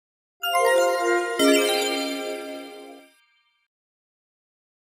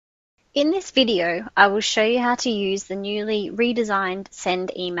In this video, I will show you how to use the newly redesigned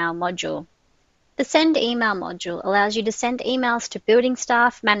Send Email module. The Send Email module allows you to send emails to building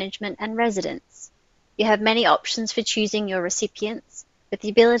staff, management, and residents. You have many options for choosing your recipients, with the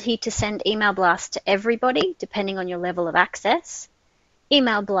ability to send email blasts to everybody, depending on your level of access,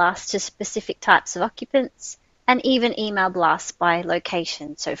 email blasts to specific types of occupants, and even email blasts by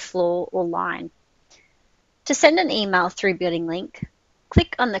location, so floor or line. To send an email through BuildingLink,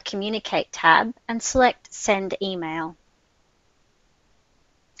 click on the Communicate tab and select Send Email.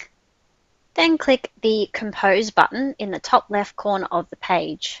 Then click the Compose button in the top left corner of the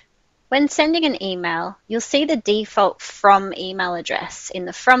page. When sending an email, you'll see the default From email address in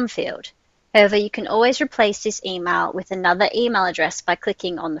the From field. However, you can always replace this email with another email address by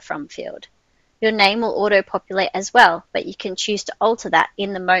clicking on the From field. Your name will auto-populate as well, but you can choose to alter that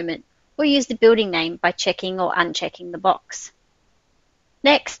in the moment or use the building name by checking or unchecking the box.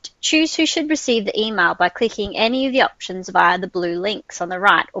 Next, choose who should receive the email by clicking any of the options via the blue links on the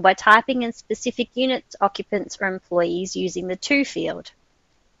right or by typing in specific units, occupants, or employees using the To field.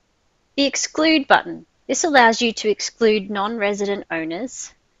 The Exclude button. This allows you to exclude non-resident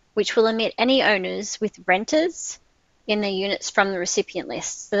owners, which will omit any owners with renters in the units from the recipient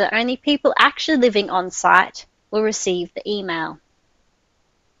list, so that only people actually living on site will receive the email.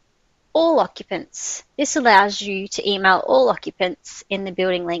 All occupants. This allows you to email all occupants in the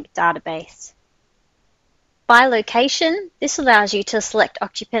BuildingLink database. By location, this allows you to select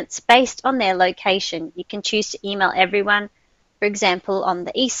occupants based on their location. You can choose to email everyone, for example, on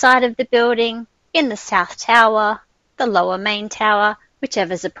the east side of the building, in the south tower, the lower main tower,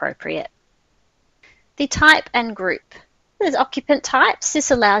 whichever is appropriate. The type and group. There's occupant types. This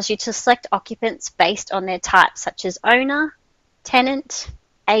allows you to select occupants based on their type, such as owner, tenant,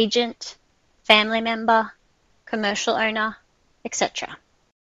 agent, family member, commercial owner, etc.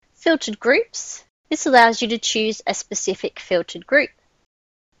 Filtered groups. This allows you to choose a specific filtered group.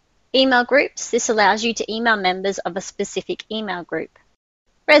 Email groups. This allows you to email members of a specific email group.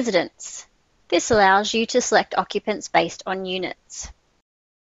 Residents. This allows you to select occupants based on units.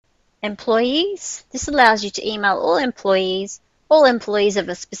 Employees. This allows you to email all employees of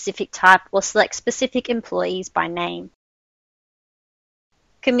a specific type, or select specific employees by name.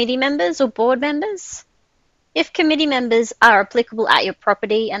 Committee members or board members. If committee members are applicable at your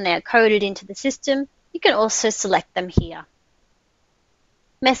property and they are coded into the system, you can also select them here.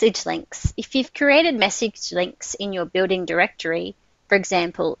 Message links. If you've created message links in your building directory, for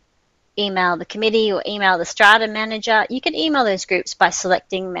example, email the committee or email the strata manager, you can email those groups by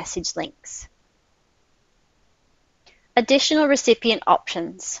selecting message links. Additional recipient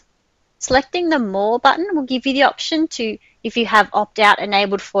options. Selecting the More button will give you the option to, if you have opt-out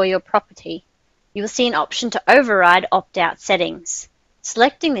enabled for your property. You will see an option to override opt-out settings.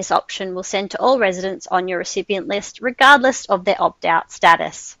 Selecting this option will send to all residents on your recipient list regardless of their opt-out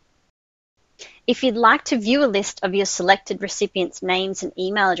status. If you'd like to view a list of your selected recipients' names and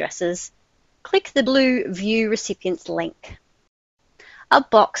email addresses, click the blue View Recipients link. A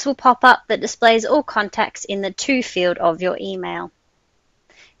box will pop up that displays all contacts in the To field of your email.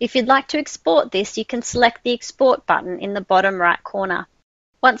 If you'd like to export this, you can select the Export button in the bottom right corner.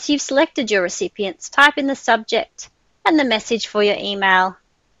 Once you've selected your recipients, type in the subject and the message for your email,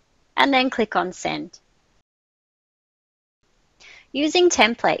 and then click on Send. Using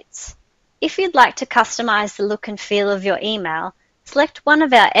templates. If you'd like to customize the look and feel of your email, select one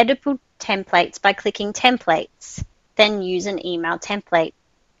of our editable templates by clicking Templates, then use an email template.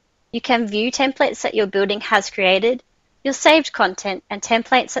 You can view templates that your building has created, your saved content, and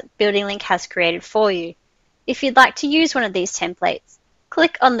templates that BuildingLink has created for you. If you'd like to use one of these templates,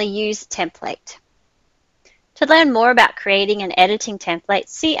 click on the Use Template. To learn more about creating and editing templates,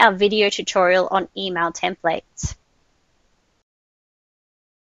 see our video tutorial on email templates.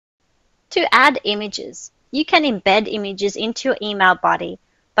 To add images, you can embed images into your email body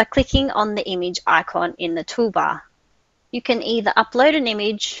by clicking on the image icon in the toolbar. You can either upload an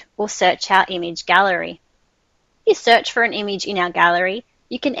image or search our image gallery. If you search for an image in our gallery,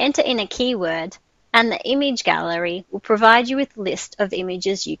 you can enter in a keyword, and the image gallery will provide you with a list of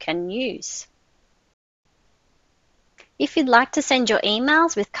images you can use. If you'd like to send your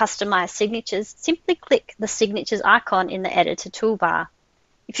emails with customized signatures, simply click the Signatures icon in the Editor toolbar.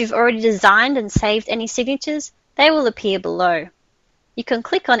 If you've already designed and saved any signatures, they will appear below. You can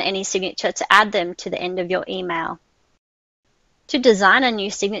click on any signature to add them to the end of your email. To design a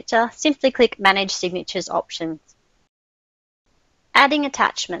new signature, simply click Manage Signatures options. Adding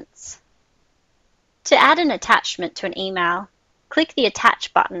attachments. To add an attachment to an email, click the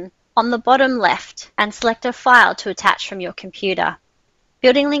Attach button on the bottom left and select a file to attach from your computer.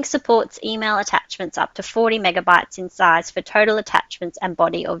 BuildingLink supports email attachments up to 40 megabytes in size for total attachments and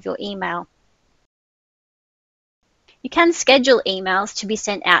body of your email. You can schedule emails to be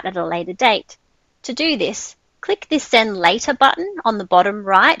sent out at a later date. To do this, click the Send Later button on the bottom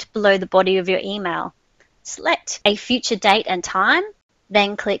right below the body of your email. Select a future date and time,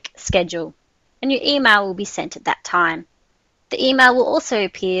 then click Schedule, and your email will be sent at that time. The email will also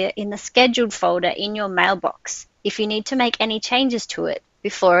appear in the Scheduled folder in your mailbox if you need to make any changes to it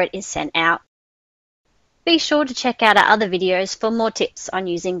before it is sent out. Be sure to check out our other videos for more tips on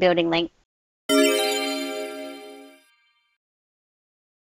using BuildingLink.